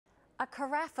a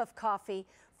carafe of coffee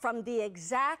from the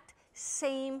exact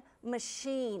same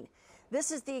machine. This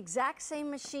is the exact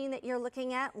same machine that you're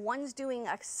looking at. One's doing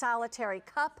a solitary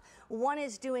cup, one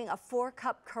is doing a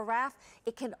 4-cup carafe.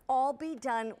 It can all be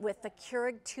done with the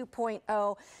Keurig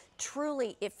 2.0.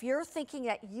 Truly, if you're thinking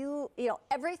that you know,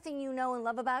 everything you know and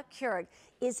love about Keurig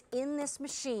is in this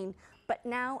machine, but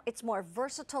now it's more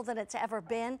versatile than it's ever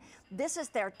been. This is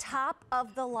their top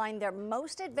of the line, their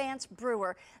most advanced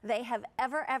brewer they have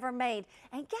ever made.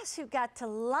 And guess who got to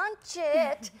launch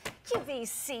it?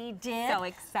 QVC did. So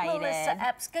excited. Melissa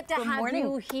Epps, good to have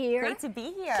you here. Great to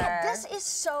be here. Yeah, this is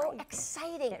so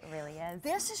exciting. It really is.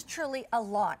 This is truly a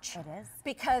launch. It is.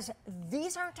 Because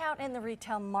these aren't out in the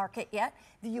retail market yet.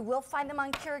 You will find them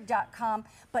on Keurig.com.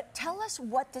 But tell us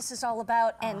what this is all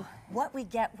about and what we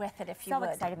get with it, if you would.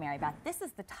 So excited, Mary Beth. This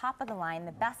is the top of the line,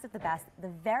 the best of the best, the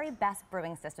very best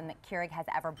brewing system that Keurig has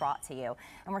ever brought to you.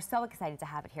 And we're so excited to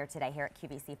have it here today here at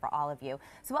QVC for all of you.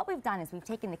 So what we've done is we've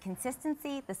taken the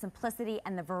consistency, the simplicity,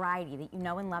 and the variety that you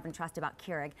know and love and trust about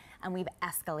Keurig, and we've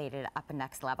escalated it up a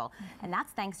next level. And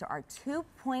that's thanks to our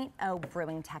 2.0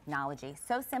 brewing technology.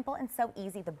 So simple and so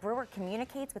easy. The brewer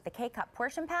communicates with the K-Cup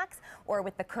portion packs or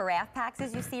with the carafe packs,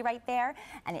 as you see right there,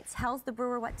 and it tells the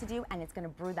brewer what to do, and it's going to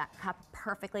brew that cup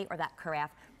perfectly or that carafe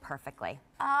perfectly.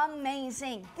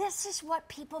 Amazing. This is what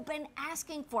people have been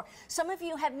asking for. Some of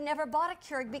you have never bought a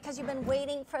Keurig because you've been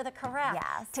waiting for the carafe.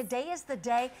 Yes. Today is the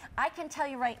day. I can tell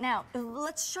you right now,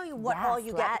 let's show you what all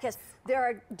you get, because there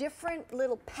are different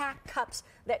little pack cups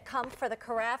that come for the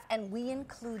carafe, and we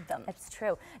include them. It's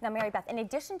true. Now, Mary Beth, in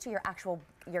addition to your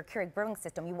Keurig brewing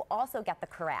system, you will also get the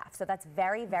carafe. So that's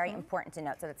very, very important to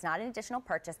note. So that's not an additional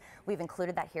purchase. We've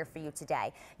included that here for you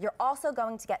today. You're also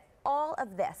going to get all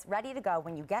of this ready to go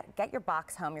when you get your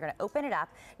box home. You're going to open it up.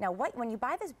 Now, when you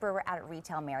buy this brewer out at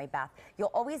retail, Mary Beth,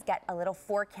 you'll always get a little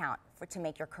 4-count to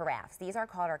make your carafes. These are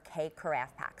called our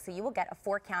K-Carafe packs. So you will get a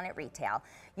 4-count at retail.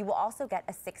 You will also get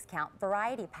a 6-count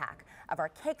variety pack of our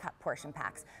K-Cup portion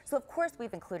packs. So of course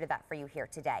we've included that for you here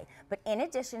today. But in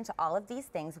addition to all of these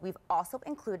things, we've also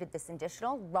included this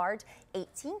additional large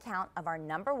 18-count of our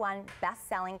 #1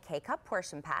 best-selling K-Cup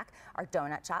portion pack. Our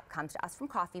donut shop comes to us from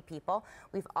Coffee People.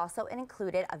 We've also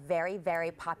included a very, very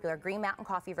popular Green Mountain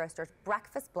Coffee Roasters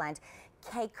breakfast blend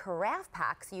K-Carafe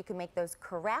pack, so you can make those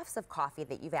carafes of coffee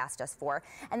that you've asked us for.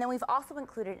 And then we've also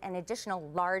included an additional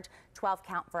large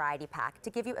 12-count variety pack to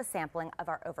give you a sampling of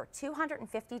our over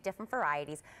 250 different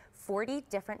varieties, 40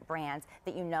 different brands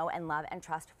that you know and love and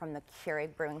trust from the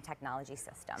Keurig brewing technology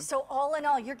system. So all in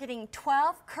all, you're getting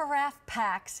 12 carafe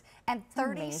packs and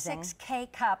 36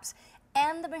 K-Cups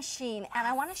and the machine, and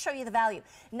I want to show you the value.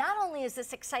 Not only is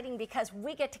this exciting because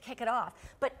we get to kick it off,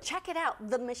 but check it out.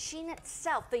 The machine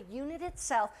itself, the unit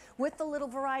itself, with the little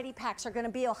variety packs are going to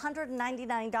be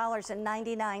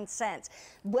 $199.99.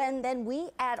 When then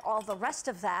we add all the rest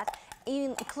of that,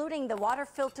 including the water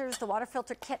filters, the water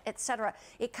filter kit, etc.,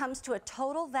 it comes to a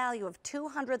total value of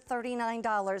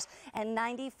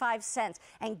 $239.95.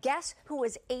 And guess who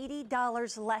is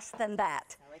 $80 less than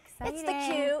that? It's the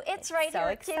Q. It's right here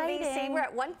at QVC. We're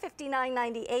at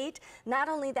 $159.98. Not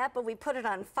only that, but we put it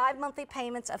on 5 monthly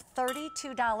payments of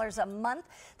 $32 a month.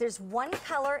 There's one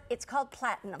color. It's called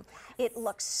Platinum. It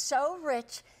looks so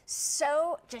rich,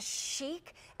 so just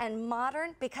chic and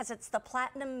modern because it's the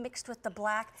platinum mixed with the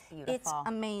black. Beautiful. It's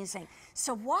amazing.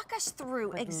 So walk us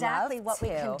through exactly what we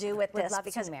can do with this,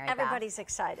 because everybody's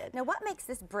excited. Now, what makes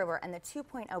this brewer and the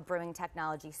 2.0 brewing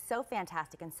technology so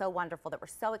fantastic and so wonderful that we're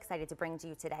so excited to bring to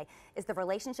you today is the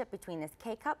relationship between this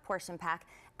K-Cup portion pack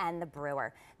and the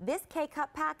brewer. This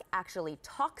K-Cup pack actually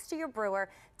talks to your brewer,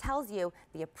 tells you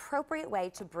the appropriate way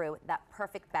to brew that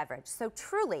perfect beverage. So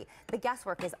truly, the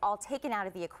guesswork is all taken out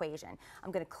of the equation.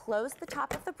 I'm going to close the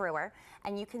top of the brewer,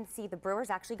 and you can see the brewer's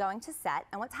actually going to set.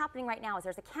 And what's happening right now is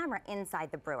there's a camera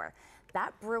inside the brewer.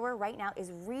 That brewer right now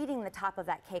is reading the top of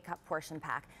that K-Cup portion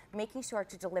pack, making sure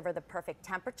to deliver the perfect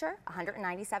temperature,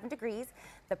 197 degrees,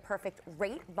 the perfect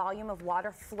rate, volume of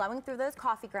water flowing through those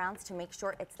coffee grounds to make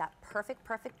sure it's that perfect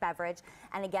beverage.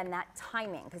 And again, that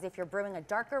timing, because if you're brewing a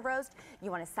darker roast, you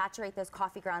want to saturate those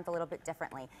coffee grounds a little bit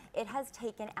differently. It has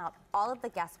taken out all of the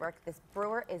guesswork. This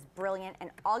brewer is brilliant,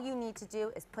 and all you need to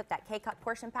do is put that K-Cup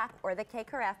portion pack or the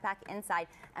K-Carafe pack inside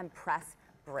and press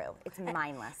brew. It's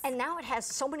mindless. And now it has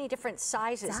so many different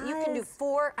sizes. You can do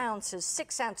 4 ounces,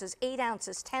 6 ounces, 8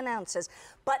 ounces, 10 ounces.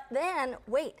 But then,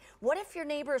 wait, what if your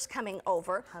neighbor is coming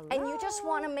over and you just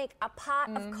want to make a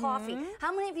pot of coffee?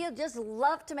 How many of you just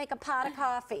love to make a pot of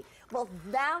coffee? Well,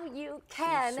 now you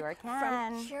can, You sure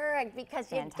can. from Keurig,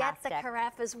 because you get the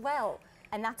carafe as well.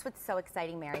 And that's what's so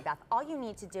exciting, Mary Beth. All you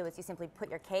need to do is you simply put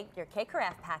your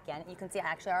K-Carafe pack in. You can see I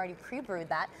actually already pre-brewed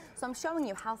that. So I'm showing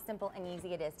you how simple and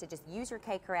easy it is to just use your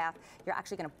K-Carafe. You're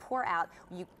actually going to pour out,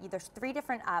 there's 3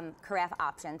 different carafe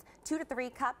options, 2 to 3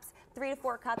 cups, 3 to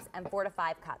 4 cups, and 4 to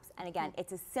 5 cups. And again,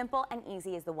 it's as simple and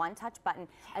easy as the one-touch button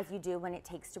as you do when it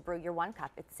takes to brew your 1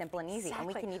 cup. It's simple and easy. Exactly. And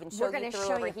we can even show you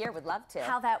through over here. Would love to.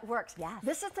 How that works. Yes.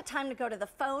 This is the time to go to the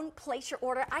phone, place your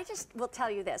order. I just will tell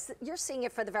you this. You're seeing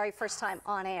it for the very first time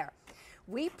on air.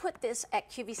 We put this at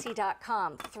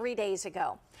QVC.com 3 days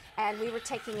ago, and we were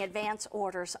taking advance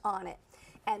orders on it.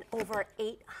 And over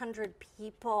 800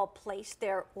 people placed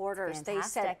their orders.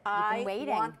 Fantastic. They said, I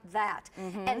want that.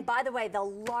 And by the way, the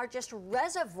largest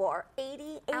reservoir,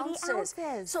 80 ounces.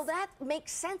 So that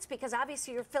makes sense because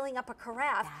obviously you're filling up a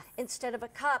carafe instead of a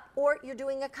cup, or you're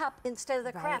doing a cup instead of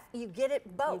the carafe. You get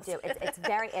it both. You do.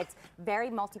 It's very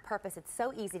multi-purpose. It's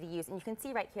so easy to use. And you can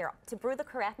see right here, to brew the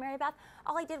carafe, Mary Beth,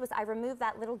 all I did was I removed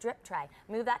that little drip tray,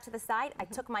 moved that to the side. I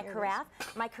took my carafe.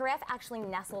 My carafe actually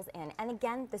nestles in. And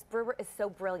again, this brewer is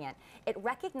so brilliant. It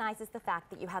recognizes the fact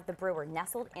that you have the brewer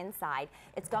nestled inside.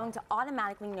 It's going to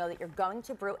automatically know that you're going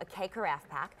to brew a K-Carafe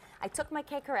pack. I took my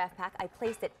K-Carafe pack, I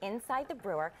placed it inside the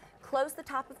brewer, closed the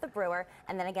top of the brewer,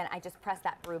 and then again, I just press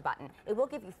that brew button. It will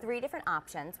give you 3 different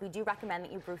options. We do recommend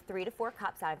that you brew 3 to 4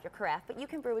 cups out of your carafe, but you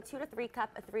can brew a 2 to 3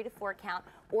 cup, a 3 to 4 count,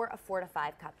 or a 4 to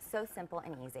 5 cup. So simple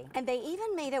and easy. And they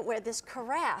even made it where this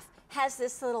carafe has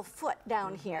this little foot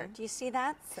down here. Do you see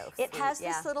that? So it sweet, has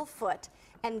this little foot.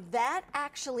 And that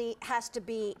actually has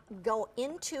to go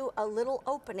into a little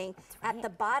opening at the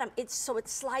bottom. So it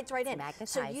slides right in.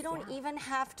 So you don't even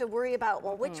have to worry about,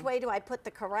 well, which way do I put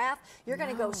the carafe? You're going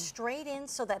to go straight in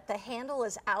so that the handle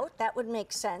is out. That would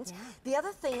make sense. The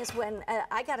other thing is when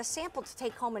I got a sample to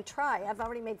take home and try. I've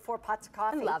already made 4 pots of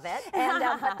coffee. I love it. And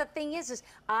but the thing is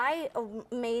I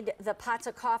made the pots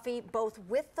of coffee both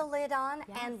with the lid on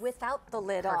and without the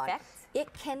lid on.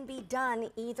 It can be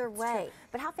done either way.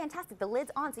 But how fantastic. The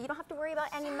lid's on, so you don't have to worry about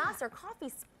any mess or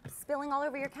coffee spilling all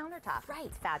over your countertop. Right.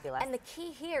 It's fabulous. And the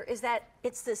key here is that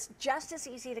it's just as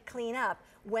easy to clean up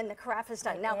when the carafe is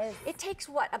done. Now, it takes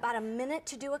what, about a minute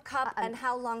to do a cup, and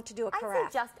how long to do a carafe?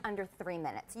 I'd say just under 3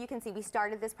 minutes. You can see we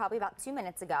started this probably about 2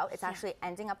 minutes ago. It's actually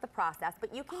ending up the process,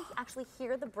 but you can actually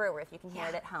hear the brewer if you can hear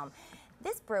it at home.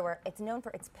 This brewer, it's known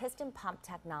for its piston pump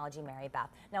technology, Mary Beth.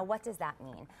 Now, what does that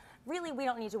mean? Really, we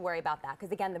don't need to worry about that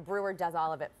because, again, the brewer does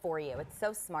all of it for you. It's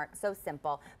so smart, so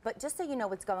simple. But just so you know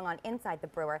what's going on inside the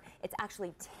brewer, it's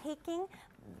actually taking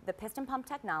the piston pump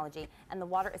technology, and the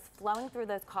water is flowing through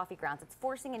those coffee grounds. It's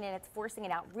forcing it in, it's forcing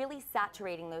it out, really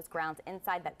saturating those grounds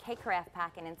inside that K-Carafe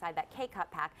pack and inside that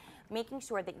K-Cup pack, making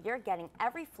sure that you're getting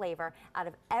every flavor out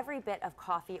of every bit of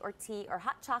coffee or tea or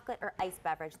hot chocolate or iced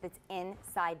beverage that's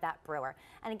inside that brewer.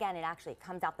 And again, it actually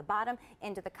comes out the bottom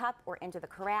into the cup or into the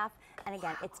carafe. And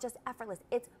again, it's just effortless.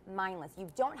 It's mindless. You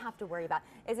don't have to worry about,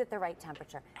 is it the right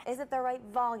temperature? Is it the right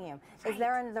volume? Is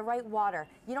there the right water?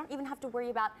 You don't even have to worry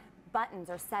about buttons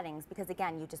or settings because,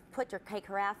 again, you just put your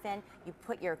K-Carafe in, you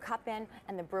put your cup in,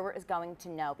 and the brewer is going to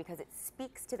know because it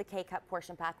speaks to the K-Cup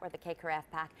portion pack or the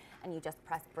K-Carafe pack, and you just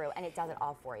press brew, and it does it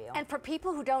all for you. And for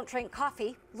people who don't drink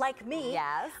coffee, like me,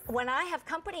 when I have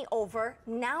company over,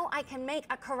 now I can make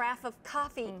a carafe of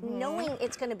coffee knowing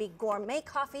it's going to be gourmet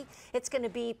coffee, it's going to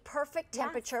be perfect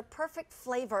temperature, perfect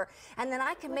flavor, and then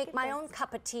I can make my own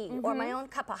cup of tea or my own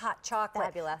cup of hot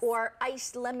chocolate or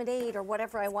iced lemonade or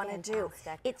whatever I want to do.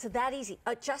 It's that easy.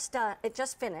 It just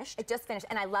finished. It just finished,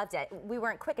 and I loved it. We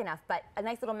weren't quick enough, but a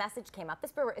nice little message came up.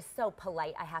 This brewer is so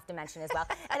polite, I have to mention as well.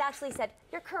 It actually said,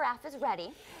 your carafe is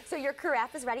ready. So your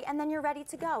carafe is ready, and then you're ready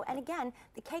to go. And again,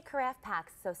 the K-Carafe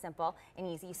packs, so simple and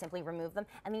easy. You simply remove them,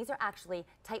 and these are actually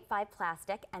Type 5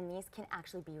 plastic, and these can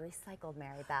actually be recycled,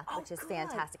 Mary Beth, which is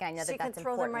fantastic. And I know so that that's important. you can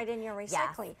throw them right in your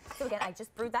recycling. So again, I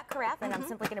just brewed that carafe, and I'm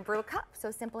simply going to brew a cup.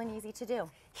 So simple and easy to do.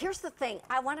 Here's the thing.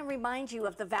 I want to remind you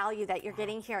of the value that you're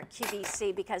getting here at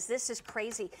QVC because this is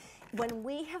crazy. When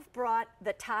we have brought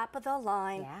the top of the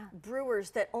line brewers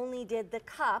that only did the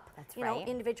cup, you know,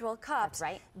 individual cups,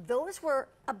 those were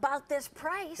about this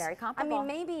price. Very comparable. I mean,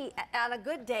 maybe on a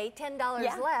good day, $10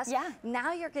 less.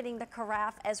 Now you're getting the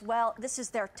carafe as well. This is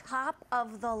their top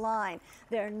of the line,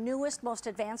 their newest, most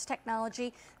advanced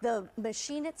technology. The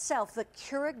machine itself, the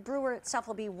Keurig brewer itself,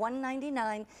 will be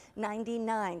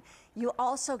 $199.99. You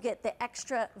also get the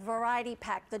extra variety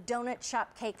pack, the Donut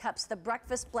Shop K-Cups, the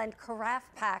Breakfast Blend Carafe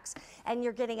packs, and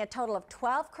you're getting a total of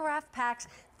 12 Carafe packs,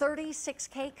 36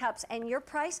 K-Cups, and your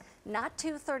price, not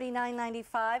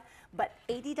 $239.95, but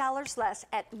 $80 less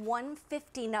at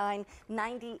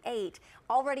 $159.98.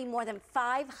 Already more than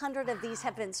 500 of these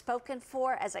have been spoken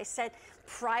for, as I said,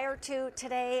 prior to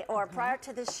today or prior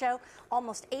to this show,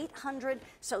 almost 800.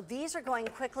 So these are going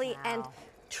quickly. And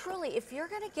truly, if you're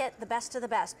going to get the best of the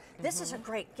best, this is a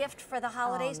great gift for the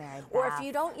holidays. Or if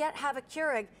you don't yet have a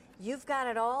Keurig, you've got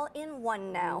it all in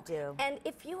one now. You do. And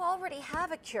if you already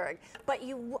have a Keurig, but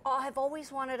you have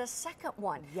always wanted a second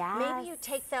one, maybe you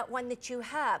take that one that you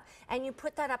have and you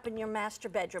put that up in your master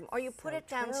bedroom, or you put it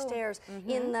downstairs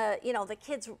in the, the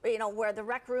kids, where the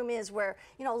rec room is, where,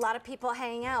 a lot of people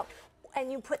hang out. And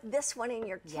you put this one in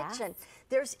your kitchen.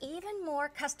 There's even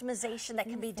more customization that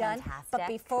can be done. But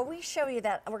before we show you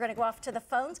that, we're going to go off to the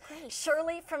phones.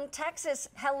 Shirley from Texas.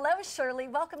 Hello, Shirley.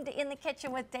 Welcome to In the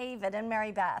Kitchen with David and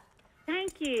Mary Beth.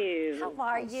 Thank you. How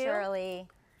are you? Shirley.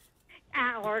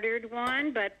 I ordered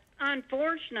one, but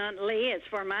unfortunately, it's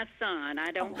for my son.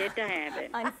 I don't get to have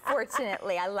it.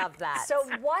 Unfortunately, I love that. So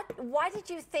why did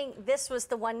you think this was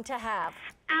the one to have?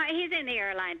 He's in the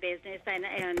airline business,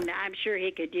 and I'm sure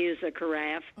he could use a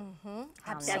carafe.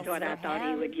 That's what I thought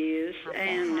he would use.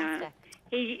 And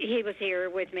he was here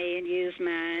with me and used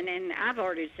mine, and I've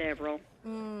ordered several.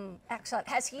 Excellent.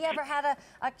 Has he ever had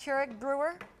a Keurig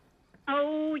brewer?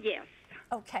 Oh, yes.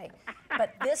 Okay,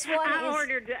 but this one I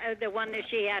ordered the one that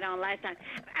she had on last time.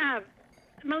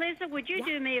 Melissa, would you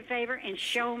do me a favor and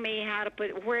show me how to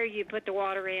where you put the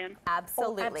water in?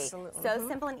 Absolutely. Oh, absolutely. So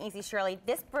simple and easy, Shirley.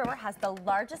 This brewer has the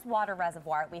largest water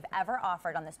reservoir we've ever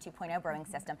offered on this 2.0 brewing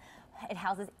system. It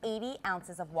houses 80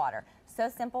 ounces of water. So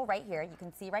simple right here. You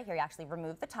can see right here, you actually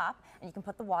remove the top and you can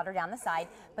put the water down the side.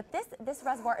 But this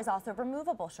reservoir is also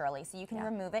removable, Shirley. So you can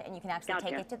remove it and you can actually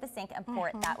take it to the sink and pour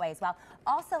it that way as well.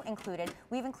 Also included,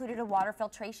 we've included a water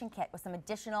filtration kit with some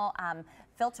additional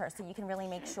filters, so you can really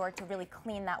make sure to really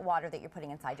clean that water that you're putting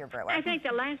inside your brewer. I think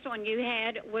the last one you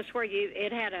had was where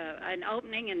it had an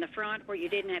opening in the front where you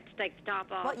didn't have to take the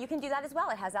top off. Well, you can do that as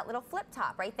well. It has that little flip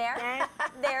top right there.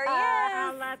 There he is.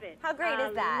 I love it. How great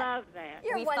is that? I love that.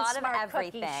 You're we one thought smart of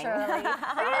everything. Cookie, Shirley.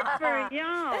 Good for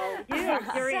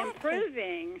y'all. You're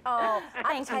improving. Oh,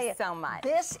 thank you so much.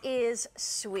 This is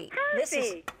sweet.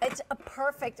 Perfect. It's a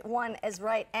perfect one, is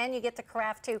right, and you get the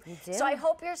carafe too. You do. So I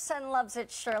hope your son loves it,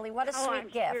 Shirley. What a sweet I'm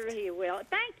gift. sure he will.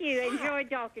 Thank you. Enjoyed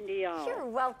talking to y'all. You're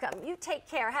welcome. You take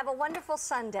care. Have a wonderful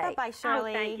Sunday. Bye-bye,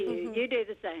 Shirley. Oh, thank you. You do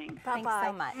the same. Bye-bye. Thanks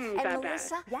so much. And bye-bye.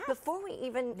 Melissa, Yes. before we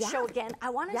even show again, I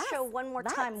want to show one more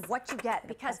time what you get,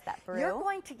 because that brew. you're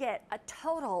going to get a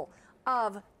total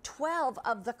of 12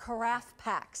 of the carafe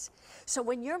packs. So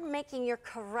when you're making your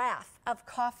carafe of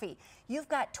coffee, you've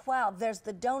got 12. There's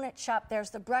the Donut Shop, there's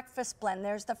the Breakfast Blend,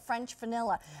 there's the French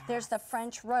Vanilla, there's the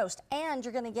French Roast, and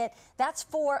you're going to get, that's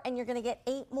 4, and you're going to get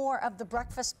 8 more of the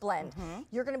Breakfast Blend.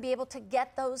 You're going to be able to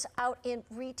get those out in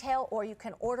retail, or you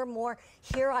can order more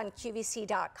here on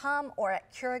QVC.com or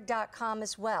at Keurig.com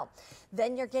as well.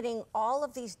 Then you're getting all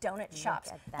of these donut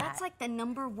shops. That's like the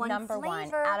number one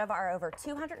flavor. Out of our over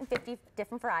 250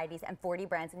 different varieties and 40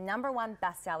 brands. #1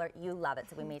 bestseller. You love it.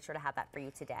 So we made sure to have that for you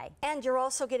today. And you're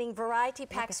also getting variety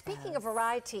packs. Speaking of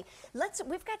variety,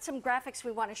 we've got some graphics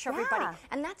we want to show everybody.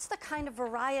 And that's the kind of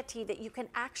variety that you can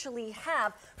actually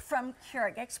have from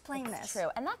Keurig. Explain this. True.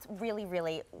 And that's really,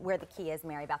 really where the key is,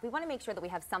 Mary Beth. We want to make sure that we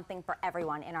have something for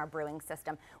everyone in our brewing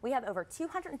system. We have over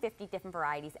 250 different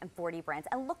varieties and 40 brands.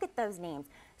 And look at those names.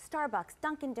 Starbucks,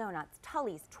 Dunkin' Donuts,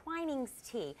 Tully's, Twinings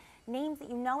Tea. Names that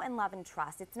you know and love and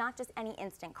trust. It's not just any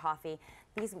instant coffee.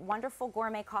 These wonderful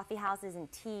gourmet coffee houses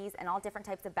and teas and all different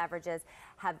types of beverages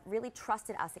have really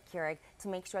trusted us at Keurig to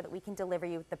make sure that we can deliver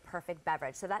you the perfect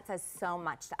beverage. So that says so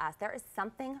much to us. There is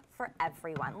something for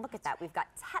everyone. Look at that. We've got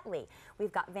Tetley,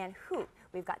 we've got Van Hoot,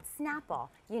 we've got Snapple.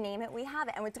 You name it, we have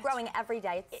it. And it's growing every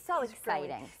day. It's so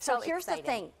exciting. So here's the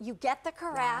thing. You get the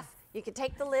carafe. You can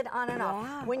take the lid on and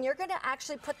off. When you're going to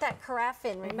actually put that carafe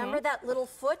in, remember that little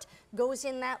foot goes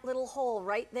in that little hole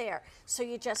right there. So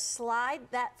you just slide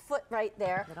that foot right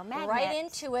there, right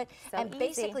into it, and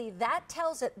basically that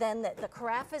tells it then that the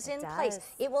carafe is in place.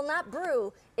 It will not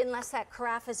brew unless that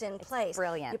carafe is in place.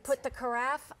 Brilliant. You put the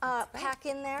carafe pack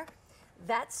in there.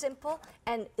 That simple,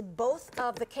 and both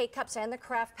of the K-Cups and the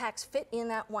carafe packs fit in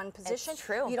that one position. It's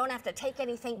true. You don't have to take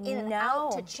anything in and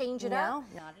out to change it up.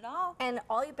 No, not at all. And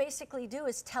all you basically do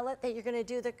is tell it that you're going to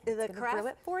do the carafe. Brew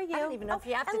it for you. I don't even know if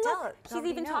you have to and tell look, it. She's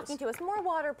even talking to us. More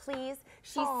water, please.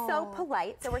 She's so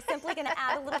polite. So we're simply going to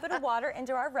add a little bit of water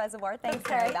into our reservoir. Thanks,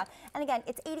 Mary Beth. And again,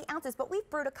 it's 80 ounces, but we've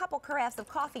brewed a couple carafes of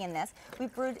coffee in this.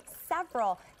 We've brewed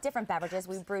several different beverages.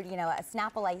 We've brewed, you know, a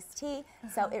Snapple iced tea.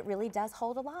 So it really does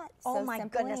hold a lot. Oh so my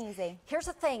simple goodness. And easy. Here's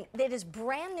the thing. It is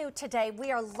brand new today.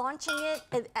 We are launching it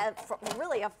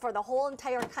for the whole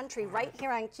entire country right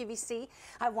here on QVC.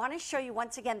 I want to show you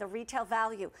once again the retail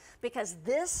value, because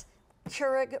this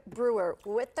Keurig brewer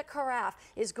with the carafe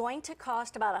is going to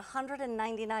cost about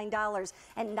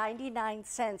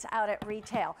 $199.99 out at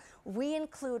retail. We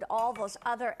include all those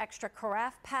other extra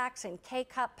carafe packs and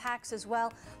K-Cup packs as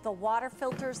well. The water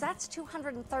filters, that's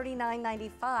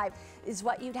 $239.95 is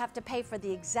what you'd have to pay for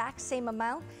the exact same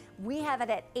amount. We have it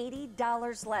at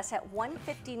 $80 less at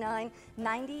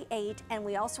 $159.98, and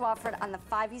we also offer it on the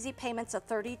 5 easy payments of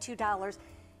 $32.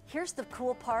 Here's the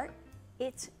cool part.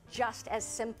 It's just as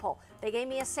simple. They gave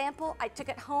me a sample, I took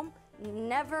it home,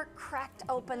 never cracked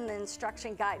open the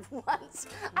instruction guide once.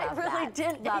 I really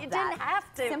didn't. You didn't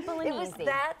have to. Simple and easy. It was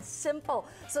that simple.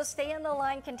 So stay on the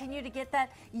line, continue to get that.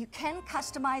 You can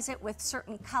customize it with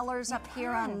certain colors up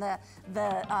here on the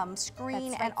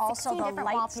screen, and also the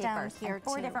lights down here too.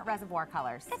 4 different reservoir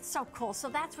colors. It's so cool. So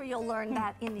that's where you'll learn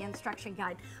that in the instruction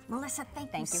guide. Melissa,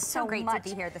 thank you so much. So great to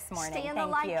be here this morning. Stay on the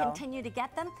line, continue to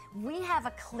get them. We have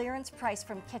a clearance price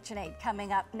from KitchenAid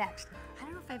coming up next. I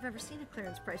don't know if I've ever seen a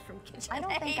clearance price from KitchenAid. I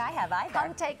don't think I have either.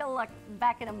 Come take a look.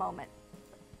 Back in a moment.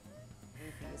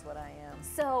 Goofy is what I am.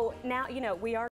 So now, you know, we are